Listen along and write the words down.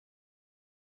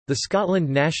The Scotland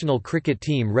national cricket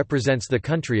team represents the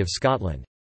country of Scotland.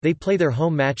 They play their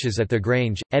home matches at the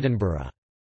Grange, Edinburgh.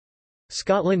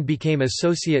 Scotland became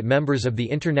associate members of the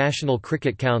International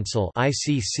Cricket Council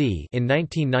 (ICC) in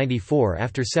 1994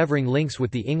 after severing links with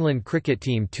the England cricket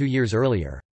team 2 years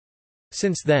earlier.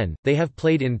 Since then, they have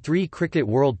played in 3 Cricket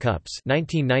World Cups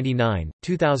 1999,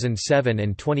 2007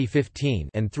 and 2015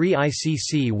 and 3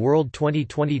 ICC World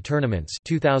Twenty20 tournaments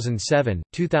 2007,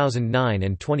 2009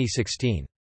 and 2016.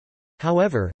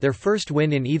 However, their first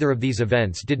win in either of these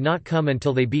events did not come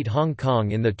until they beat Hong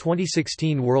Kong in the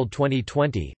 2016 World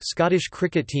Twenty20. Scottish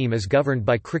cricket team is governed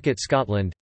by Cricket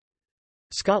Scotland.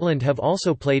 Scotland have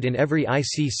also played in every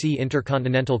ICC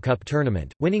Intercontinental Cup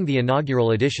tournament, winning the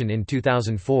inaugural edition in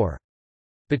 2004.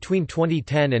 Between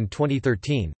 2010 and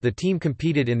 2013, the team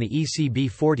competed in the ECB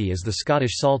 40 as the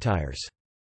Scottish Saltires.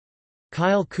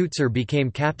 Kyle Coetzer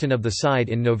became captain of the side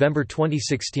in November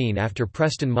 2016 after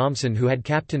Preston Momsen, who had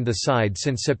captained the side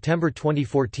since September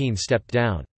 2014, stepped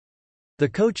down. The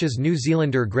coach is New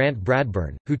Zealander Grant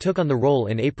Bradburn, who took on the role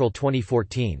in April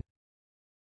 2014.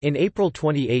 In April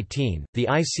 2018, the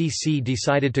ICC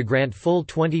decided to grant full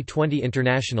Twenty20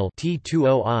 International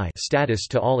 (T20I) status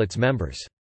to all its members.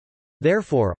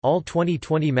 Therefore, all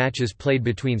 2020 matches played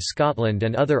between Scotland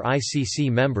and other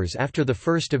ICC members after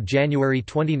 1 January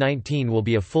 2019 will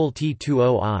be a full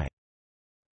T20I.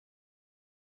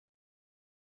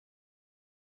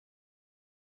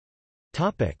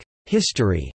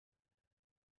 History.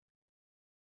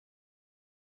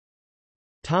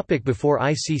 Before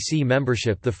ICC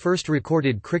membership, the first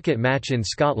recorded cricket match in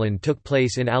Scotland took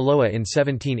place in Alloa in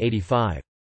 1785.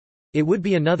 It would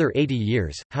be another 80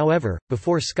 years, however,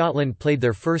 before Scotland played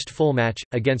their first full match,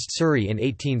 against Surrey in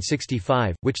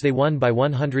 1865, which they won by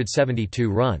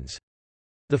 172 runs.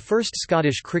 The first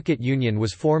Scottish Cricket Union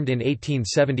was formed in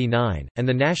 1879, and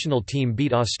the national team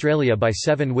beat Australia by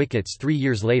 7 wickets 3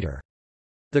 years later.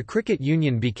 The Cricket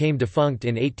Union became defunct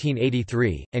in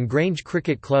 1883, and Grange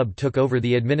Cricket Club took over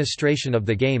the administration of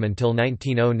the game until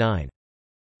 1909.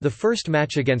 The first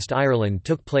match against Ireland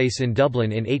took place in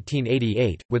Dublin in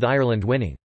 1888, with Ireland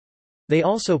winning. They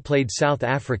also played South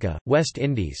Africa, West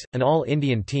Indies, an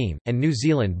all-Indian team, and New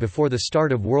Zealand before the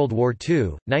start of World War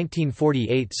II.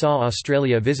 1948 saw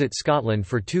Australia visit Scotland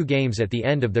for 2 games at the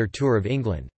end of their tour of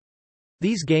England.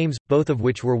 These games, both of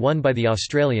which were won by the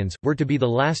Australians, were to be the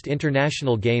last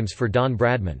international games for Don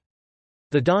Bradman.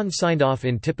 The Don signed off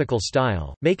in typical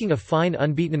style, making a fine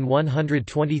unbeaten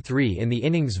 123 in the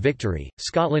innings victory.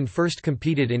 Scotland first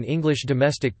competed in English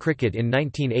domestic cricket in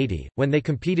 1980, when they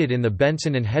competed in the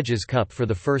Benson and Hedges Cup for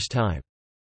the first time.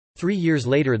 3 years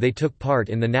later they took part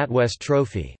in the NatWest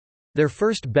Trophy. Their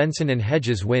first Benson and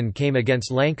Hedges win came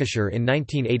against Lancashire in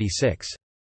 1986.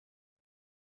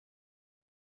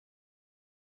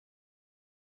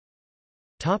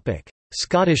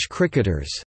 Scottish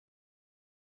cricketers.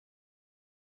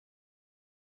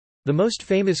 The most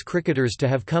famous cricketers to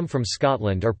have come from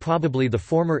Scotland are probably the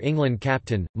former England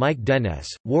captain, Mike Dennis,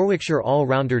 Warwickshire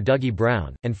all-rounder Dougie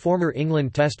Brown, and former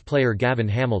England Test player Gavin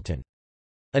Hamilton.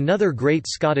 Another great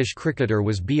Scottish cricketer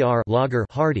was B.R. Lager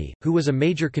Hardy, who was a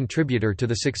major contributor to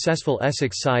the successful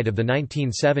Essex side of the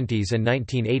 1970s and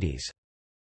 1980s.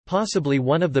 Possibly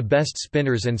one of the best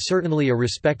spinners and certainly a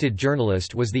respected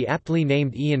journalist was the aptly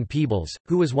named Ian Peebles,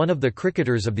 who was one of the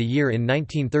Cricketers of the Year in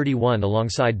 1931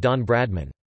 alongside Don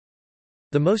Bradman.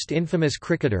 The most infamous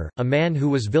cricketer, a man who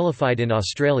was vilified in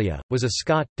Australia, was a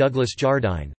Scot, Douglas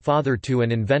Jardine, father to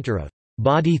and inventor of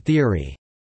body theory,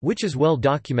 which is well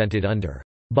documented under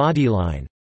bodyline.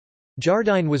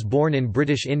 Jardine was born in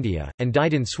British India, and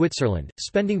died in Switzerland,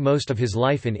 spending most of his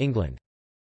life in England.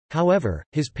 However,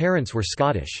 his parents were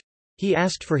Scottish. He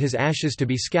asked for his ashes to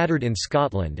be scattered in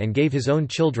Scotland and gave his own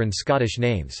children Scottish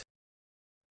names.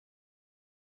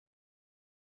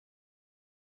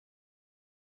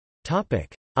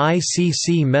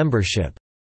 ICC membership.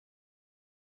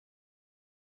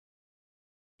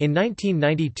 In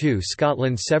 1992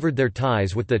 Scotland severed their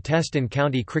ties with the Test and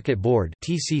County Cricket Board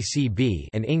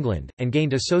and England, and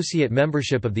gained associate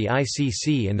membership of the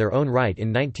ICC in their own right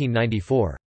in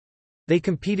 1994. They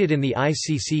competed in the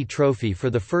ICC Trophy for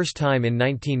the first time in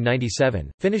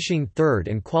 1997, finishing third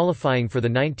and qualifying for the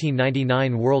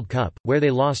 1999 World Cup, where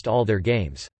they lost all their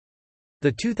games.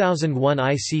 The 2001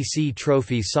 ICC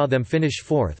Trophy saw them finish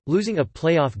fourth, losing a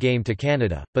playoff game to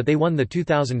Canada, but they won the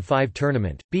 2005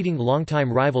 tournament, beating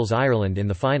longtime rivals Ireland in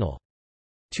the final.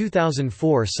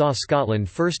 2004 saw Scotland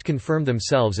first confirm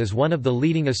themselves as one of the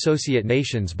leading associate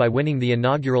nations by winning the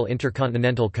inaugural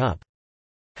Intercontinental Cup.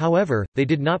 However, they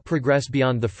did not progress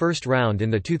beyond the first round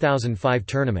in the 2005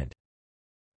 tournament.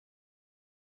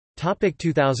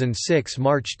 2006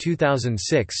 March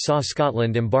 2006 saw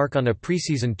Scotland embark on a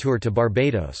pre-season tour to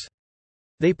Barbados.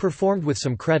 They performed with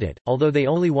some credit, although they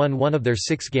only won one of their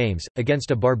 6 games,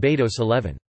 against a Barbados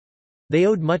 11. They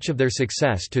owed much of their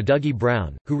success to Dougie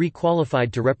Brown, who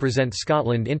re-qualified to represent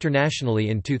Scotland internationally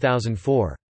in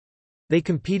 2004. They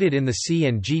competed in the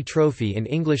C&G Trophy in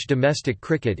English domestic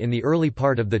cricket in the early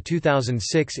part of the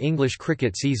 2006 English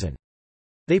cricket season.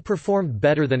 They performed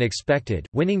better than expected,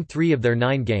 winning 3 of their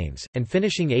 9 games, and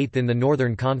finishing 8th in the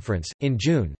Northern Conference. In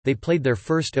June, they played their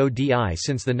first ODI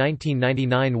since the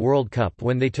 1999 World Cup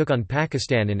when they took on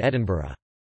Pakistan in Edinburgh.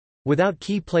 Without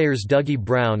key players Dougie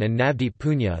Brown and Navdeep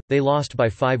Punya, they lost by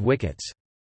 5 wickets.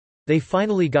 They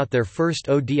finally got their first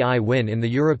ODI win in the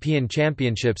European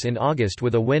Championships in August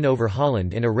with a win over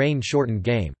Holland in a rain-shortened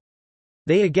game.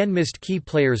 They again missed key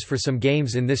players for some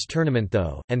games in this tournament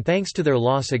though, and thanks to their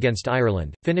loss against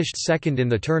Ireland, finished second in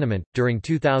the tournament. During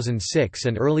 2006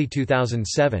 and early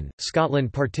 2007,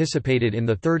 Scotland participated in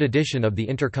the 3rd edition of the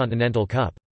Intercontinental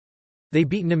Cup. They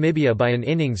beat Namibia by an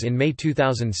innings in May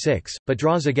 2006, but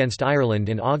draws against Ireland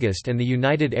in August and the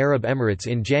United Arab Emirates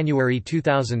in January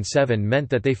 2007 meant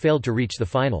that they failed to reach the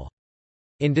final.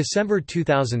 In December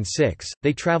 2006,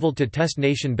 they travelled to Test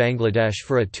nation Bangladesh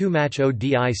for a 2-match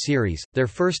ODI series, their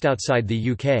first outside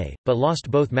the UK, but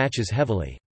lost both matches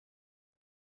heavily.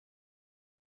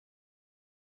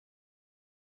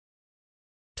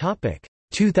 Topic: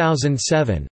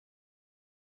 2007.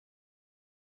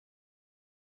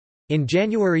 In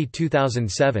January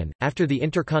 2007, after the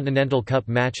Intercontinental Cup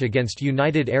match against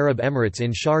United Arab Emirates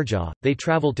in Sharjah, they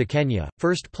travelled to Kenya,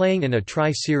 first playing in a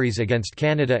tri-series against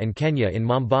Canada and Kenya in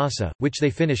Mombasa, which they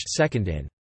finished second in.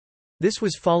 This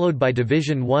was followed by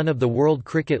Division 1 of the World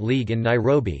Cricket League in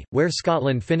Nairobi, where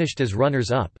Scotland finished as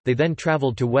runners-up. They then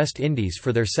travelled to West Indies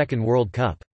for their second World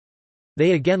Cup.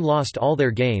 They again lost all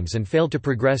their games and failed to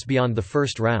progress beyond the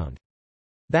first round.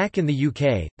 Back in the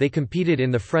UK, they competed in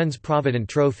the Friends Provident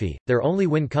Trophy, their only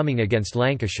win coming against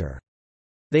Lancashire.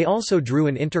 They also drew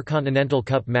an Intercontinental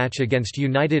Cup match against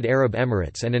United Arab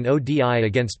Emirates and an ODI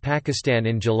against Pakistan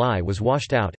in July was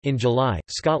washed out. In July,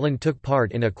 Scotland took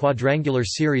part in a quadrangular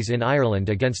series in Ireland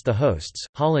against the hosts,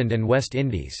 Holland and West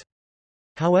Indies.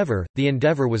 However, the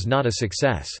endeavour was not a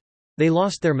success. They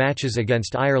lost their matches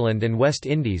against Ireland and West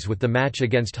Indies, with the match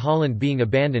against Holland being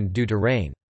abandoned due to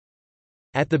rain.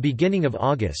 At the beginning of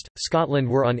August, Scotland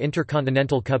were on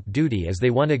Intercontinental Cup duty as they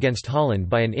won against Holland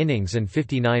by an innings and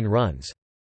 59 runs.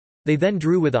 They then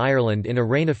drew with Ireland in a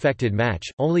rain-affected match,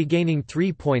 only gaining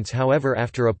 3 points however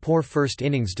after a poor first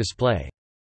innings display.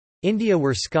 India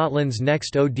were Scotland's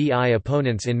next ODI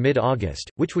opponents in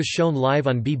mid-August, which was shown live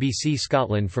on BBC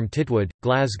Scotland from Titwood,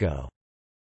 Glasgow.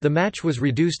 The match was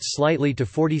reduced slightly to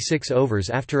 46 overs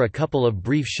after a couple of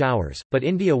brief showers, but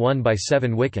India won by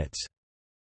 7 wickets.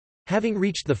 Having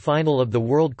reached the final of the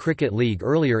World Cricket League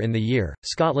earlier in the year,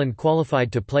 Scotland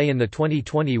qualified to play in the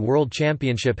 2020 World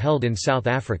Championship held in South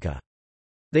Africa.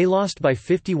 They lost by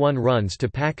 51 runs to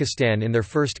Pakistan in their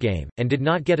first game, and did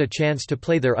not get a chance to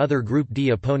play their other Group D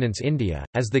opponents India,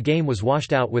 as the game was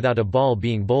washed out without a ball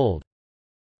being bowled.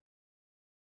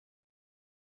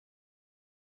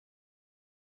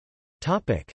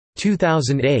 Topic: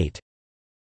 2008.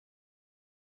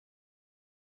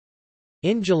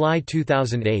 In July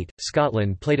 2008,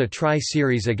 Scotland played a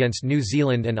tri-series against New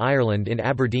Zealand and Ireland in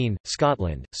Aberdeen,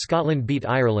 Scotland. Scotland beat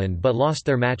Ireland but lost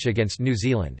their match against New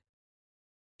Zealand.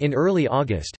 In early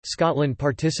August, Scotland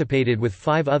participated with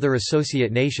 5 other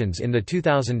associate nations in the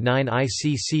 2009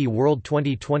 ICC World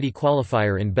Twenty20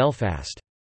 qualifier in Belfast.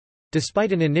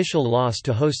 Despite an initial loss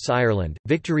to hosts Ireland,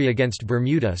 victory against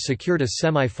Bermuda secured a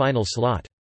semi-final slot.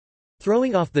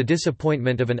 Throwing off the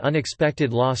disappointment of an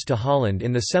unexpected loss to Holland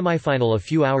in the semi-final a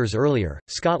few hours earlier,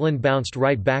 Scotland bounced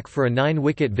right back for a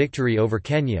 9-wicket victory over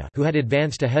Kenya, who had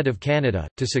advanced ahead of Canada,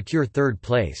 to secure third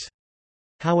place.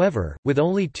 However, with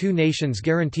only 2 nations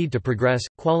guaranteed to progress,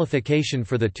 qualification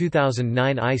for the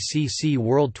 2009 ICC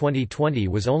World Twenty20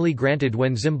 was only granted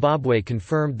when Zimbabwe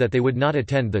confirmed that they would not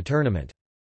attend the tournament.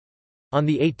 On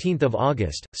 18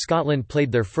 August, Scotland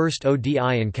played their first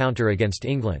ODI encounter against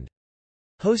England,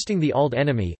 hosting the old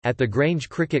enemy, at the Grange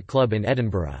Cricket Club in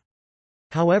Edinburgh.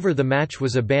 However, the match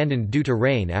was abandoned due to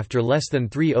rain after less than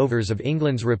 3 overs of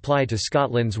England's reply to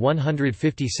Scotland's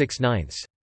 156 9ths.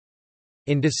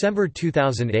 In December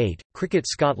 2008, Cricket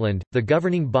Scotland, the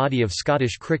governing body of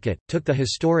Scottish cricket, took the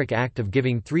historic act of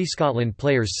giving 3 Scotland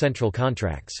players central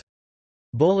contracts.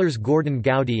 Bowlers Gordon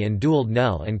Gowdy and Dewald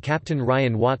Nell and captain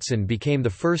Ryan Watson became the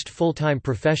first full-time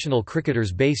professional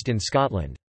cricketers based in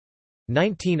Scotland.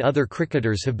 19 other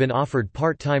cricketers have been offered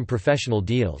part-time professional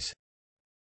deals.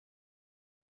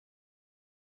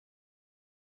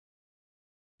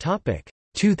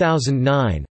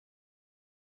 2009.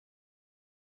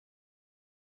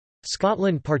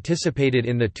 Scotland participated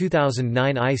in the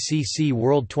 2009 ICC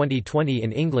World Twenty20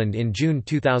 in England in June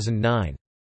 2009.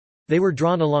 They were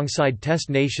drawn alongside Test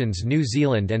nations New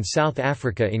Zealand and South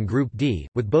Africa in Group D,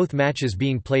 with both matches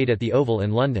being played at the Oval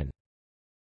in London.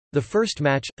 The first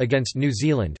match, against New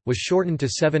Zealand, was shortened to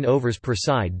 7 overs per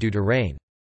side due to rain.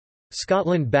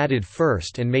 Scotland batted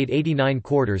first and made 89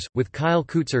 quarters, with Kyle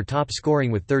Coetzer top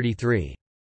scoring with 33.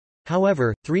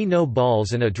 However, 3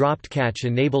 no-balls and a dropped catch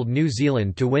enabled New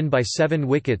Zealand to win by 7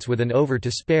 wickets with an over to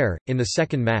spare. In the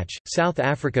second match, South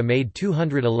Africa made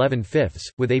 211 fifths,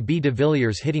 with A.B. de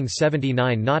Villiers hitting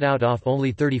 79 not out off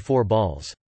only 34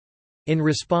 balls. In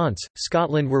response,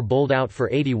 Scotland were bowled out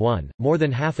for 81, more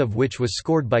than half of which was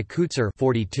scored by Coetzer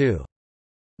 42.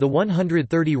 The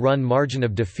 130-run margin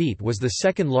of defeat was the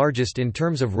second largest in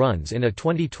terms of runs in a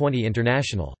Twenty20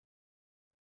 international.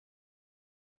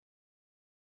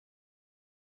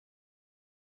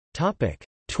 Topic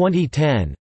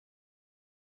 2010.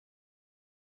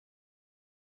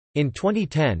 In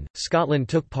 2010, Scotland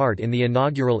took part in the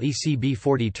inaugural ECB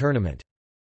 40 tournament.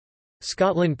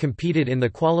 Scotland competed in the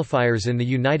qualifiers in the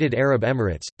United Arab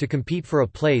Emirates, to compete for a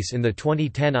place in the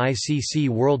 2010 ICC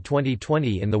World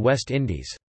Twenty20 in the West Indies.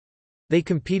 They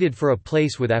competed for a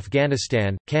place with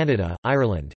Afghanistan, Canada,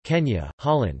 Ireland, Kenya,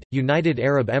 Holland, United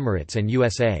Arab Emirates and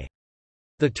USA.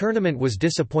 The tournament was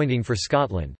disappointing for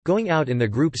Scotland, going out in the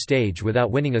group stage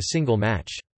without winning a single match.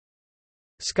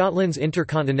 Scotland's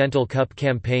Intercontinental Cup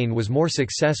campaign was more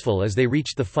successful as they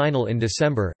reached the final in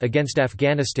December, against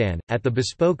Afghanistan, at the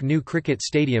bespoke new cricket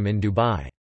stadium in Dubai.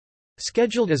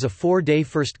 Scheduled as a 4-day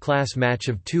first-class match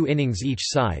of 2 innings each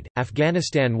side,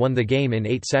 Afghanistan won the game in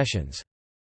 8 sessions.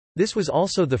 This was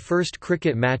also the first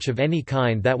cricket match of any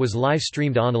kind that was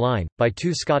live-streamed online, by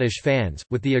 2 Scottish fans,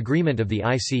 with the agreement of the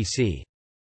ICC.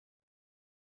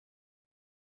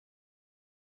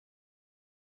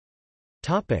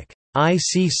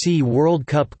 ICC World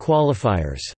Cup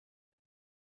Qualifiers.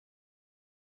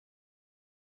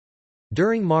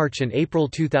 During March and April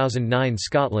 2009,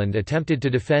 Scotland attempted to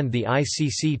defend the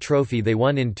ICC Trophy they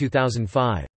won in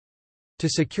 2005. To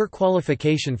secure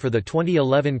qualification for the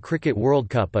 2011 Cricket World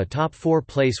Cup, a top 4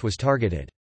 place was targeted.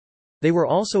 They were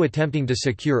also attempting to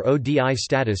secure ODI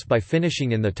status by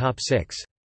finishing in the top 6.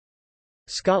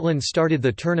 Scotland started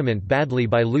the tournament badly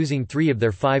by losing 3 of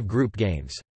their 5 group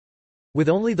games. With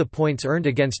only the points earned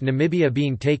against Namibia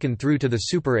being taken through to the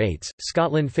Super 8s,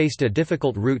 Scotland faced a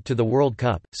difficult route to the World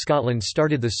Cup. Scotland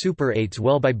started the Super 8s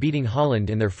well by beating Holland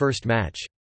in their first match.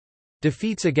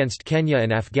 Defeats against Kenya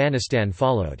and Afghanistan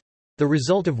followed. The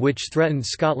result of which threatened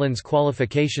Scotland's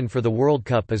qualification for the World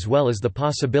Cup as well as the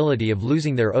possibility of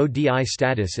losing their ODI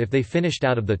status if they finished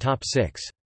out of the top 6.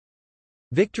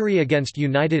 Victory against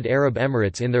United Arab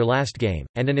Emirates in their last game,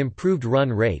 and an improved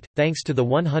run rate, thanks to the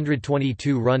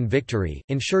 122-run victory,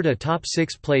 ensured a top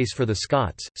 6 place for the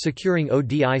Scots, securing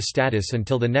ODI status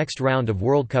until the next round of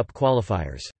World Cup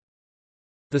qualifiers.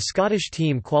 The Scottish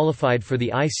team qualified for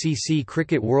the ICC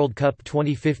Cricket World Cup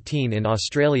 2015 in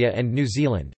Australia and New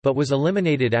Zealand, but was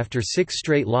eliminated after 6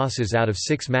 straight losses out of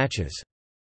 6 matches.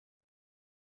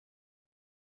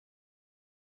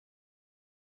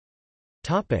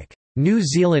 New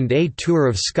Zealand A Tour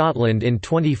of Scotland in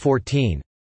 2014.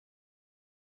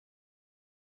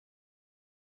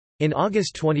 In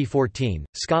August 2014,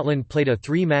 Scotland played a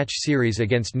 3-match series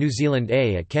against New Zealand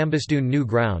A at Cambusdoon New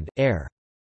Ground, Ayr.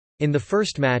 In the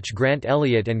first match, Grant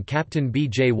Elliott and captain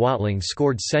B.J. Watling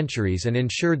scored centuries and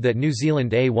ensured that New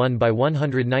Zealand A won by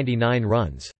 199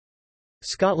 runs.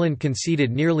 Scotland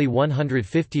conceded nearly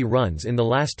 150 runs in the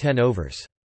last 10 overs.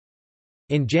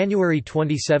 In January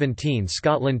 2017,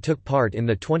 Scotland took part in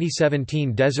the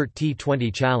 2017 Desert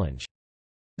T20 Challenge.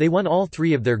 They won all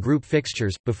 3 of their group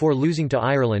fixtures, before losing to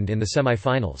Ireland in the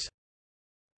semi-finals.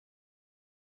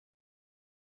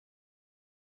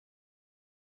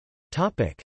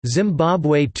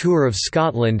 Zimbabwe Tour of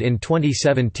Scotland in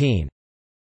 2017.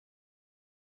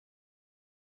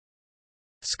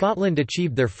 Scotland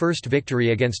achieved their first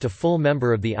victory against a full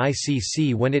member of the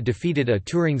ICC when it defeated a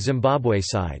touring Zimbabwe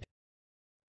side.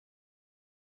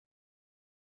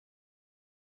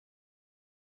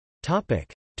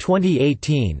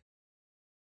 2018.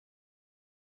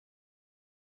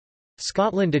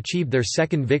 Scotland achieved their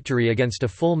second victory against a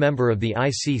full member of the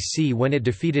ICC when it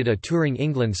defeated a touring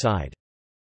England side.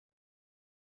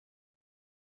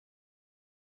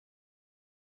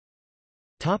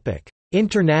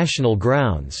 International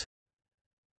grounds.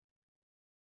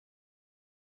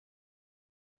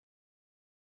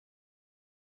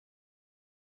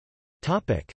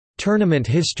 Tournament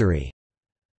history.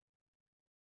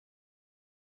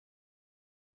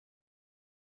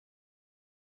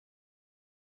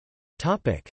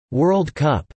 World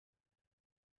Cup.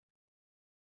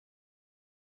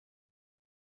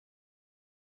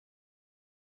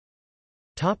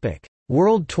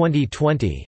 World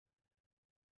 2020.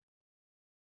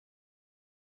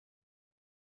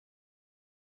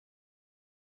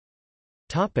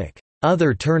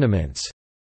 Other tournaments.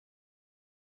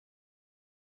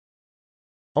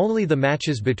 Only the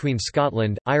matches between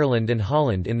Scotland, Ireland and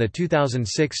Holland in the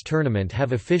 2006 tournament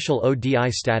have official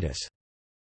ODI status.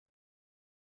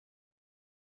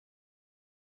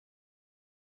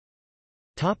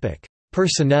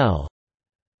 Personnel.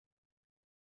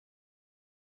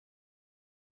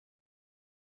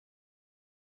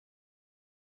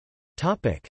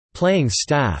 Playing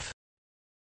staff.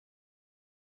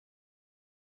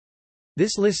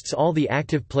 This lists all the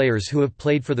active players who have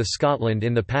played for the Scotland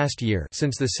in the past year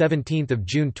since 17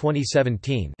 June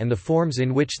 2017 and the forms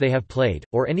in which they have played,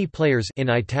 or any players in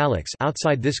italics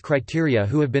outside this criteria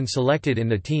who have been selected in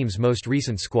the team's most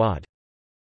recent squad.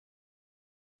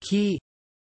 Key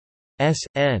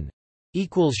SN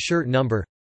equals shirt number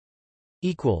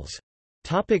equals.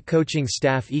 Coaching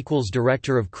staff equals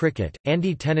Director of Cricket,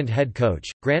 Andy Tennant Head Coach,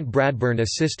 Grant Bradburn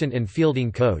Assistant and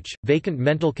Fielding Coach, Vacant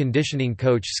Mental Conditioning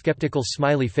Coach Skeptical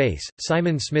Smiley Face,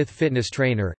 Simon Smith Fitness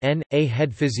Trainer, N.A.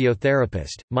 Head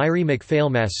Physiotherapist, Myri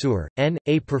McPhail Masseur,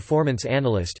 N.A. Performance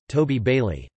Analyst, Toby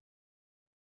Bailey.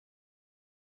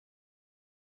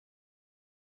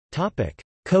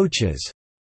 Coaches.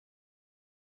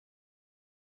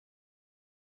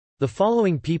 The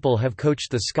following people have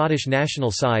coached the Scottish national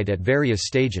side at various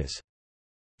stages.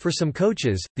 For some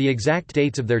coaches, the exact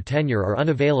dates of their tenure are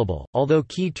unavailable, although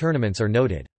key tournaments are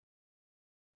noted.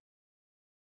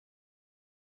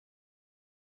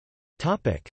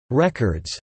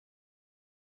 Records.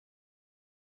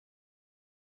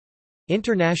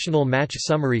 International Match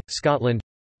Summary – Scotland.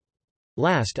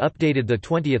 Last updated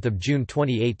 20 June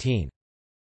 2018.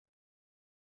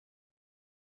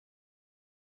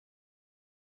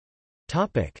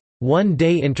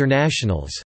 One-day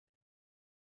internationals.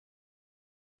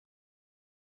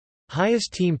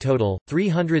 Highest team total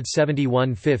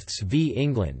 371/5 v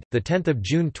England, the 10th of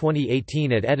June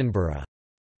 2018 at Edinburgh.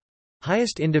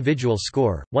 Highest individual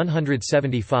score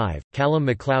 175, Callum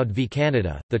MacLeod v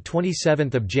Canada, the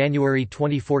 27th of January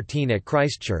 2014 at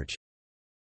Christchurch.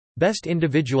 Best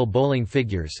individual bowling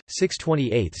figures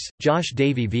 6/28, Josh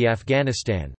Davey v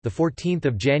Afghanistan, the 14th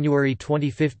of January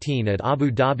 2015 at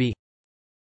Abu Dhabi.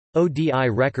 ODI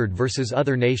record versus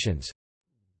other nations.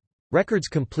 Records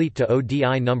complete to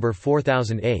ODI number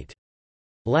 4008.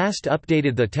 Last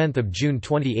updated 10 June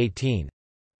 2018.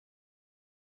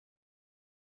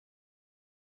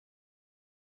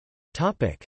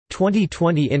 Topic: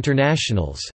 2020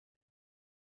 Internationals.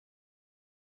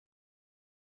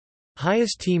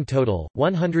 Highest team total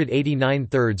 189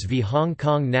 thirds v Hong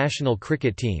Kong national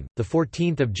cricket team, the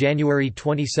 14th of January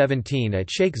 2017 at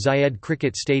Sheikh Zayed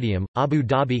Cricket Stadium, Abu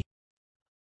Dhabi.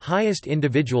 Highest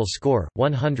individual score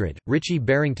 100, Richie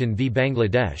Barrington v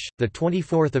Bangladesh, the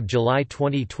 24th of July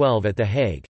 2012 at The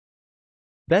Hague.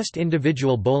 Best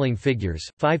individual bowling figures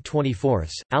 5/24,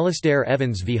 Alistair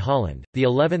Evans v Holland, the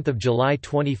 11th of July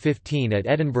 2015 at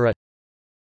Edinburgh.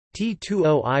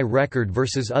 T20I record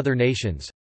versus other nations.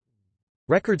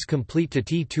 Records complete to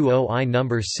T20I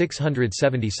number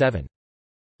 677.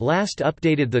 Last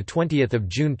updated 20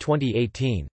 June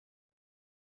 2018.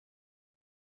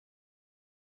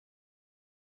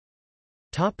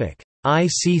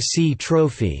 ICC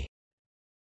Trophy.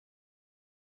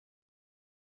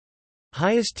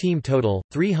 Highest team total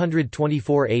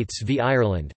 324/8 v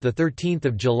Ireland, the 13th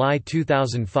of July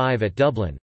 2005 at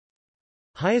Dublin.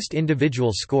 Highest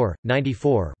individual score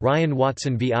 94, Ryan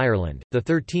Watson v Ireland, the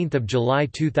 13th of July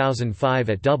 2005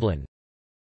 at Dublin.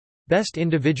 Best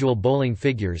individual bowling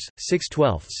figures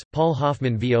 6/12, Paul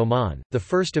Hoffman v Oman, the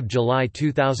 1st of July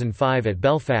 2005 at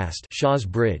Belfast, Shaw's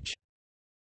Bridge.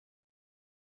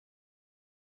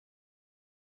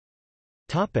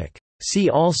 Topic: See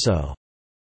also.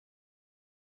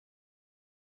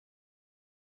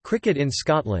 Cricket in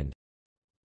Scotland.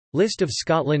 List of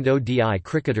Scotland ODI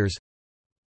cricketers.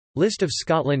 List of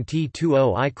Scotland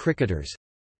T20I cricketers.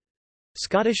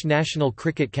 Scottish national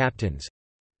cricket captains.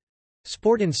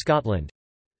 Sport in Scotland.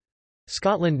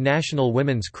 Scotland national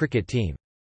women's cricket team.